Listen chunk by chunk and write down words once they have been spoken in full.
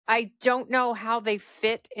I don't know how they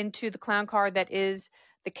fit into the clown car that is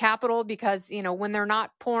the Capitol because, when they're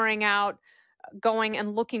not pouring out, going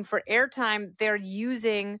and looking for airtime, they're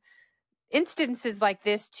using instances like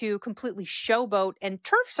this to completely showboat and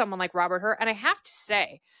turf someone like Robert Hur. And I have to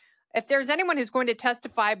say, if there's anyone who's going to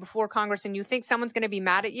testify before Congress and you think someone's going to be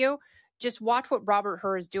mad at you, just watch what Robert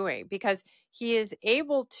Hur is doing, because he is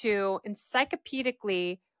able to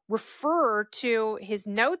encyclopedically refer to his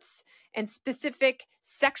notes and specific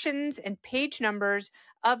sections and page numbers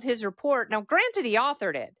of his report. Now, granted, he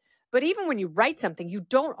authored it, but even when you write something, you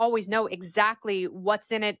don't always know exactly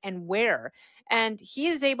what's in it and where. And he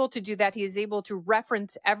is able to do that. He is able to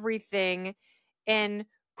reference everything in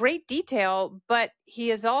great detail, but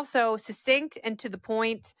he is also succinct and to the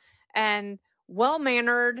point and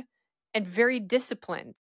well-mannered and very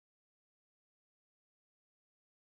disciplined.